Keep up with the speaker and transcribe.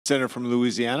Senator from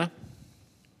Louisiana.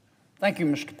 Thank you,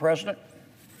 Mr. President.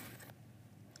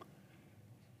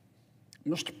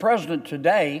 Mr. President,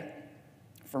 today,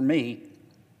 for me,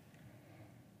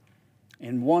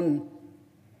 in one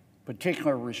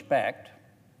particular respect,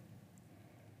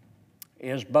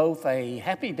 is both a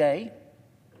happy day,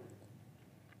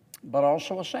 but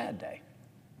also a sad day.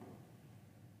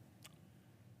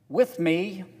 With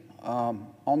me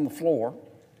on the floor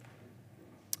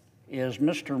is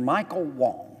Mr. Michael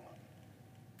Wong,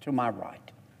 to my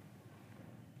right.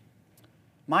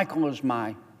 Michael is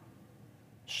my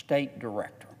state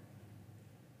director.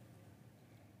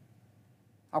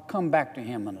 I'll come back to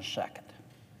him in a second.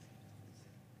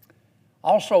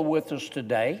 Also with us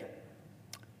today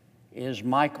is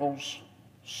Michael's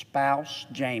spouse,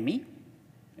 Jamie,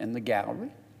 in the gallery.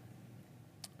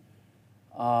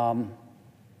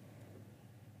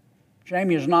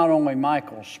 Jamie is not only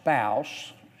Michael's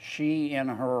spouse, she, in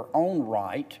her own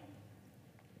right,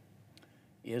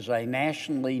 is a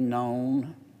nationally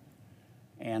known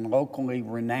and locally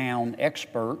renowned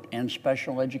expert in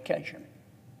special education.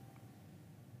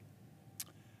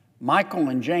 Michael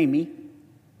and Jamie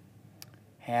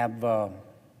have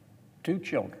 2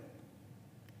 children.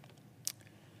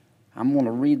 I'm going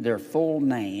to read their full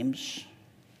names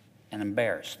and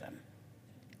embarrass them.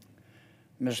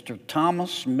 Mr.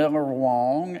 Thomas Miller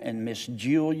Wong and Miss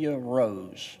Julia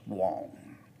Rose Wong.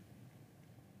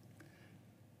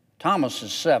 Thomas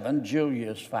is 7,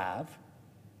 Julia is 5.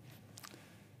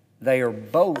 They are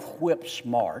both whip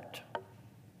smart.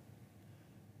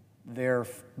 They're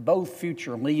both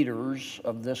future leaders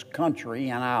of this country,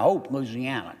 and I hope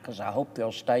Louisiana, because I hope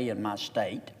they'll stay in my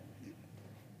state.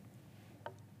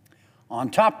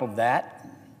 On top of that,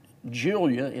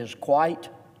 Julia is quite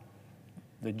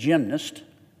the gymnast,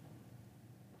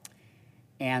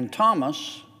 and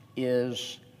Thomas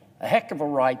is a heck of a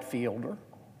right fielder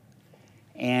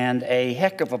and a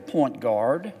heck of a point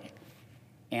guard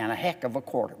and a heck of a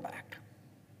quarterback.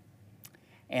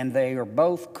 And they are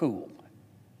both cool.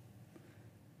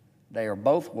 They are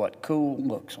both what cool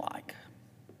looks like.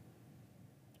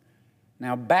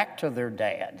 Now back to their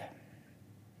dad.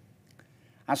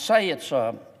 I say it's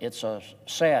a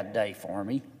sad day for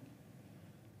me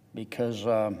because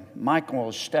Michael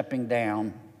is stepping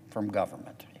down from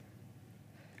government.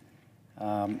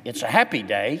 It's a happy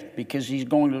day because he's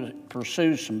going to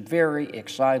pursue some very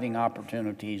exciting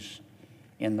opportunities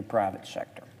in the private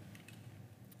sector.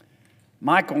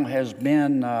 Michael has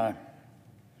been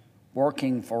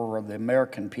working for the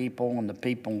American people and the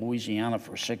people in Louisiana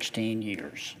for 16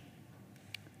 years.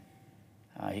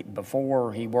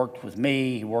 Before he worked with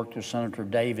me, he worked with Senator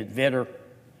David Vitter.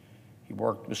 He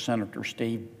worked with Senator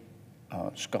Steve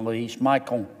Scalise.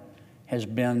 Michael has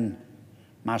been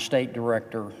my state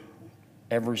director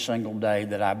every single day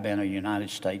that I've been a United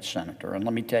States Senator. And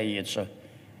let me tell you,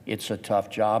 it's a tough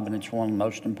job, and it's one of the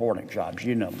most important jobs.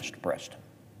 You know, Mr. President.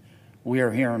 We are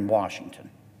here in Washington.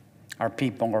 Our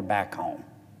people are back home.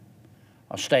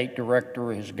 A state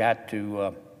director has got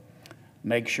to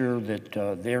make sure that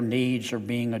their needs are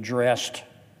being addressed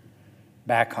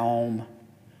back home.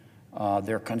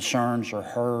 Their concerns are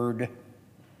heard.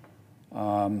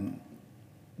 The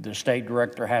state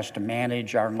director has to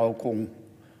manage our local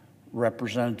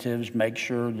representatives, make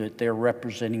sure that they're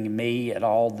representing me at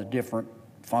all the different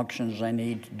functions they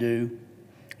need to do.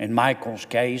 In Michael's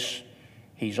case,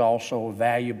 he's also a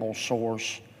valuable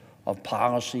source of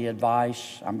policy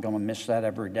advice. I'm going to miss that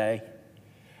every day.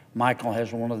 Michael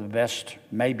has one of the best,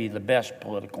 maybe the best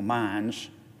political minds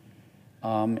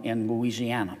in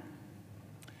Louisiana.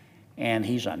 And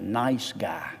he's a nice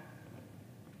guy,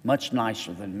 much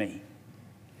nicer than me.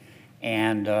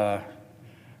 And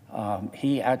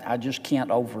I just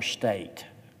can't overstate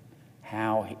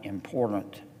how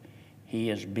important he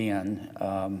has been,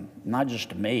 not just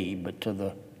to me, but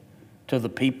to the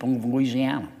people of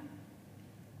Louisiana.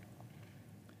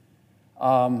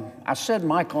 I said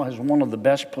Michael has one of the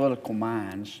best political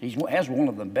minds. He has one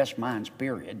of the best minds,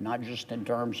 period, not just in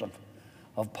terms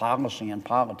of policy and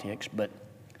politics, but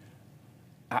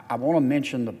I want to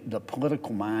mention the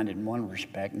political mind in one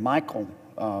respect. Michael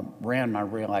ran my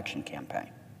reelection campaign,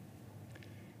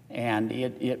 and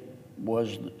it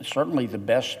was certainly the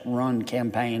best run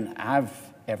campaign I've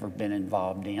ever been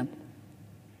involved in.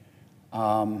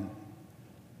 I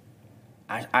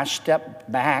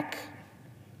stepped back.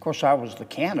 Of course, I was the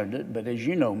candidate, but as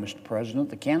you know, Mr. President,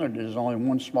 the candidate is only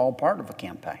one small part of a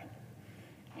campaign.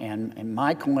 And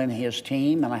Michael and his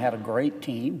team, and I had a great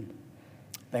team,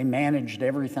 they managed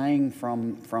everything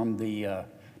from the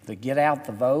get out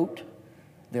the vote.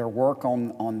 Their work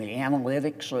on the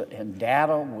analytics and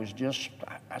data was just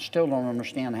I still don't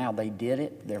understand how they did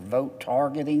it. Their vote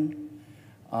targeting,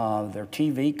 their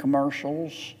TV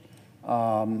commercials.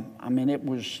 I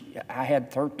mean, I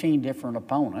had 13 different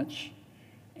opponents,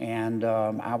 and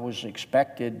I was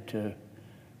expected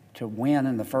to win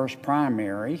in the first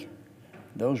primary.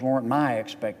 Those weren't my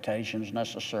expectations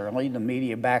necessarily. The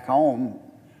media back home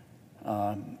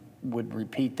would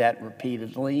repeat that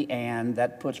repeatedly, and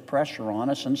that puts pressure on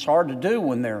us. And it's hard to do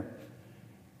when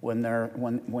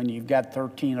you've got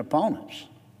 13 opponents.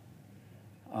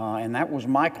 And that was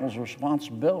Michael's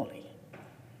responsibility.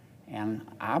 And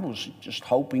I was just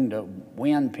hoping to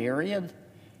win, period.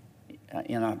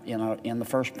 In the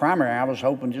first primary, I was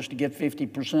hoping just to get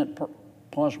 50%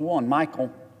 plus one.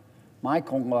 Michael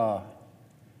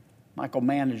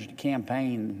managed a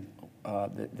campaign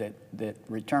that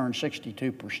returned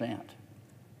 62%.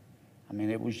 I mean,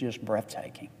 it was just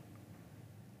breathtaking.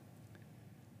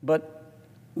 But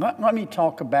let me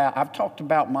I've talked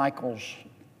about Michael's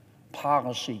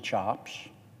policy chops.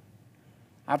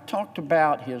 I've talked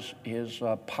about his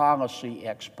policy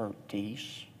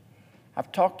expertise.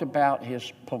 I've talked about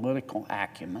his political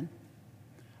acumen.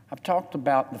 I've talked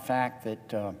about the fact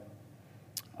that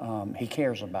he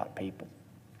cares about people.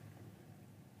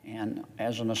 And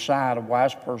as an aside, a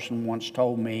wise person once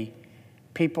told me,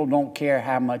 people don't care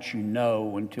how much you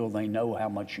know until they know how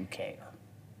much you care.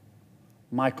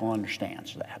 Michael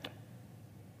understands that.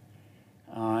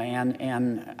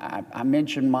 And I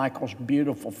mentioned Michael's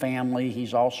beautiful family.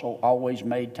 He's also always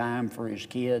made time for his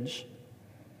kids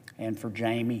and for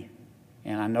Jamie.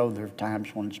 And I know there are times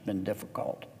when it's been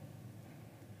difficult.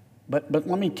 But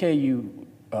let me tell you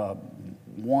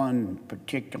one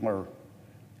particular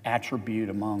attribute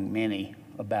among many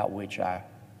about which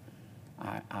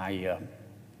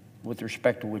with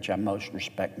respect to which I most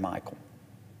respect Michael.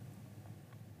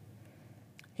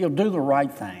 He'll do the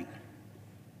right thing.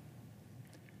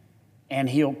 And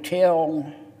he'll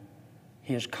tell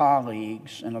his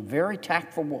colleagues in a very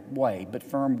tactful way, but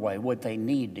firm way, what they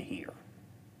need to hear.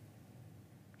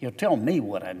 He'll tell me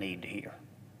what I need to hear,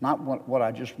 not what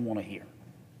I just want to hear.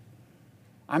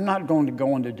 I'm not going to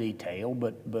go into detail,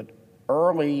 but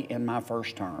early in my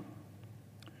first term,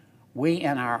 we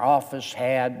in our office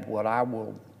had what I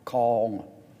will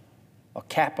call a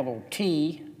capital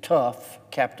T, tough,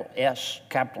 capital S,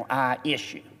 capital I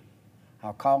issue.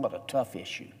 I'll call it a tough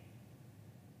issue.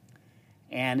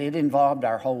 And it involved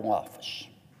our whole office.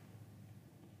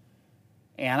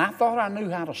 And I thought I knew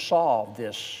how to solve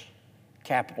this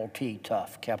capital T,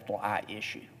 tough, capital I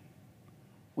issue.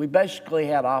 We basically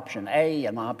had option A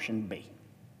and option B.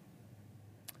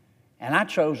 And I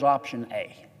chose option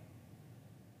A.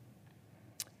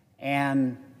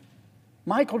 And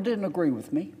Michael didn't agree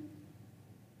with me.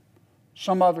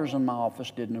 Some others in my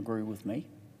office didn't agree with me.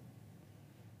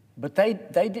 But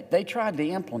they tried to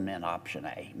implement option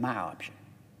A, my option.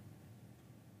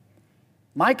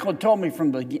 Michael had told me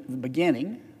from the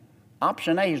beginning,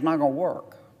 option A is not going to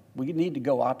work. We need to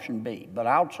go option B, but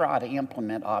I'll try to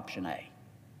implement option A.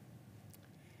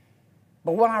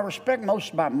 But what I respect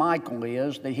most about Michael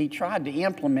is that he tried to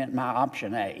implement my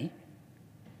option A,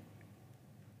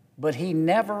 but he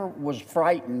never was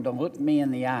frightened to look me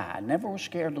in the eye, never was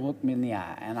scared to look me in the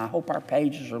eye. And I hope our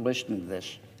pages are listening to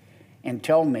this and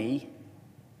tell me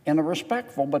in a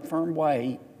respectful but firm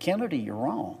way, Kennedy, you're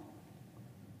wrong.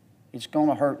 It's going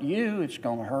to hurt you. It's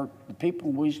going to hurt the people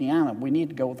in Louisiana. We need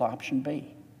to go with option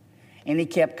B. And he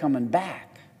kept coming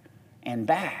back and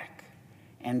back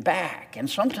and back. And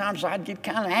sometimes I'd get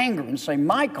kind of angry and say,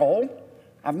 Michael,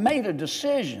 I've made a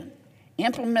decision.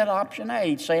 Implement option A.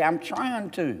 He'd say, I'm trying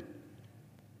to.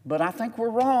 But I think we're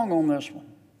wrong on this one.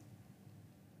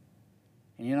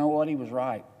 And you know what? He was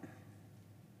right.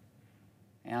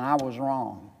 And I was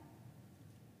wrong.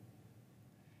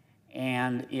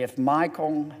 And if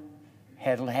Michael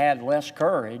had had less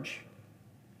courage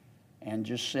and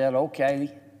just said,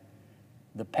 okay,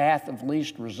 the path of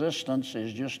least resistance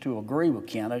is just to agree with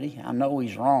Kennedy. I know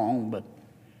he's wrong, but,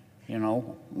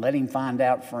 let him find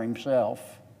out for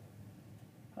himself.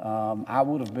 I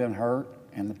would have been hurt,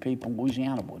 and the people in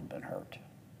Louisiana would have been hurt.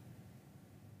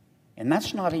 And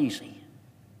that's not easy,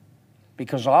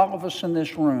 because all of us in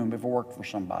this room have worked for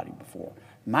somebody before.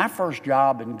 My first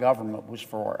job in government was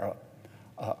for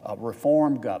a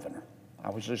reform governor. I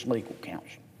was his legal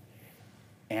counsel.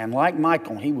 And like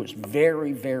Michael, he was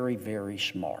very, very, very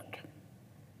smart.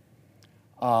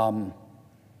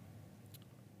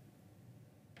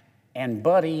 And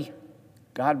Buddy,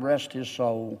 God rest his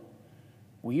soul,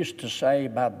 we used to say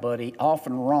about Buddy,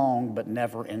 often wrong, but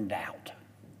never in doubt.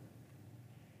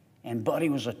 And Buddy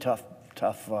was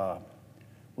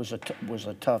was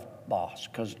a tough boss,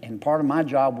 and part of my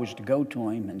job was to go to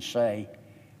him and say,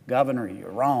 Governor,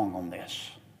 you're wrong on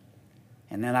this.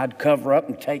 And then I'd cover up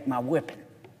and take my whipping.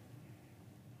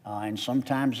 And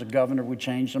sometimes the governor would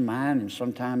change their mind, and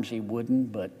sometimes he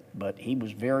wouldn't, but he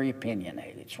was very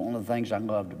opinionated. It's one of the things I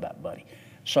loved about Buddy.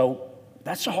 So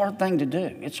that's a hard thing to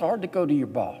do. It's hard to go to your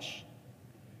boss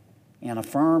in a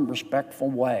firm, respectful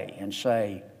way and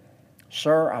say,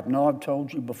 sir, I know I've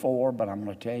told you before, but I'm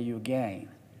going to tell you again,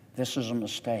 this is a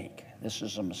mistake. This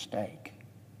is a mistake.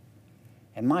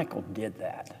 And Michael did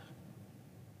that.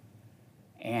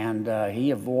 And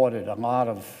he avoided a lot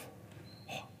of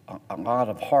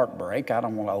heartbreak. I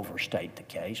don't want to overstate the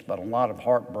case, but a lot of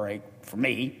heartbreak for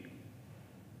me,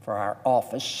 for our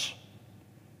office,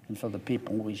 and for the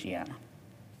people in Louisiana.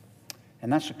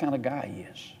 And that's the kind of guy he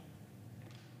is.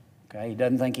 Okay, he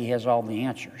doesn't think he has all the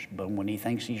answers, but when he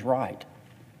thinks he's right,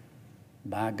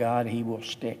 by God, he will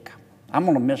stick. I'm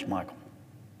going to miss Michael.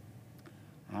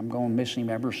 I'm going to miss him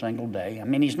every single day. I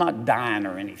mean, he's not dying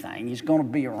or anything. He's going to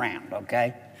be around,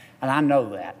 okay? And I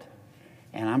know that.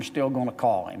 And I'm still going to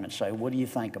call him and say, what do you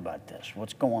think about this?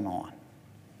 What's going on?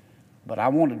 But I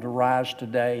wanted to rise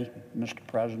today, Mr.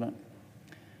 President,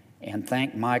 and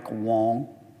thank Michael Wong,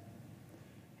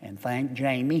 and thank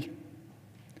Jamie,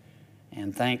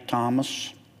 and thank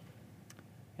Thomas,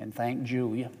 and thank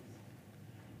Julia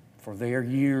for their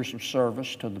years of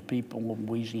service to the people of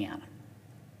Louisiana.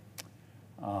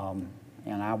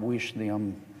 And I wish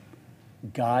them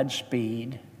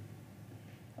Godspeed.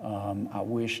 I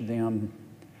wish them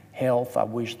health. I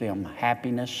wish them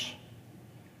happiness.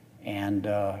 And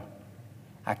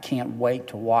I can't wait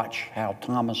to watch how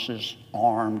Thomas's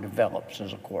arm develops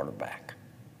as a quarterback.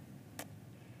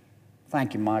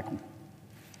 Thank you, Michael.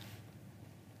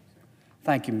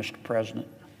 Thank you, Mr. President.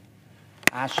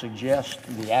 I suggest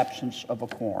the absence of a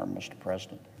quorum, Mr.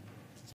 President.